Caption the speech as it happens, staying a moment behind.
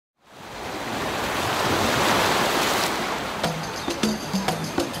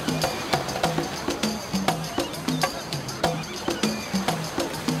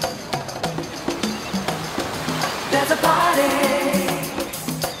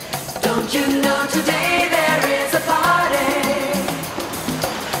You know today there is a party.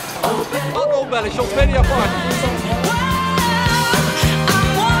 Wat opbellen, Shots Media Party.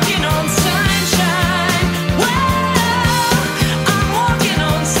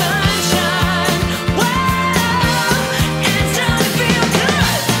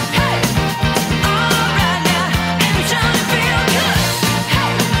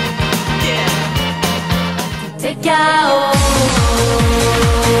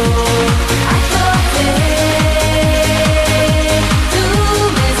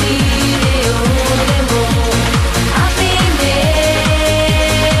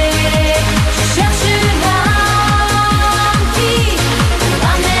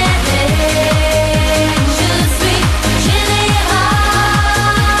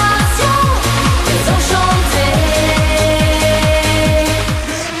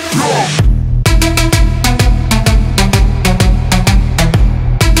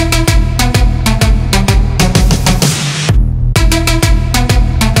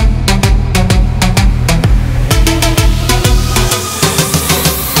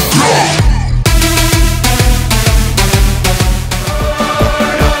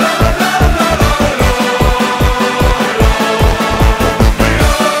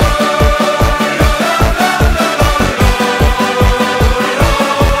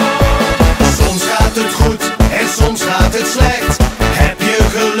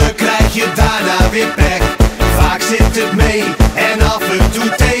 Vaak zit het mee en af en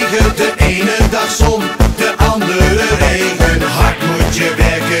toe tegen. De ene dag zon, de andere regen. Hard moet je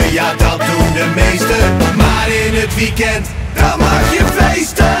werken, ja dat doen de meesten. Maar in het weekend, dan mag je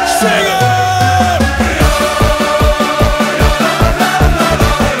feesten.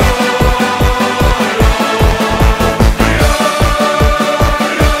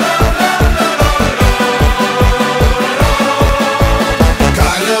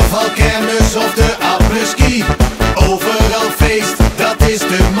 Carnaval, kermis of de apres-ski. Overal feest, dat is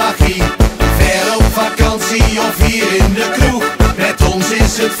de magie. Ver op vakantie of hier in de kroeg. Met ons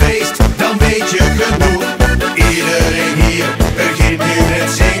is het feest.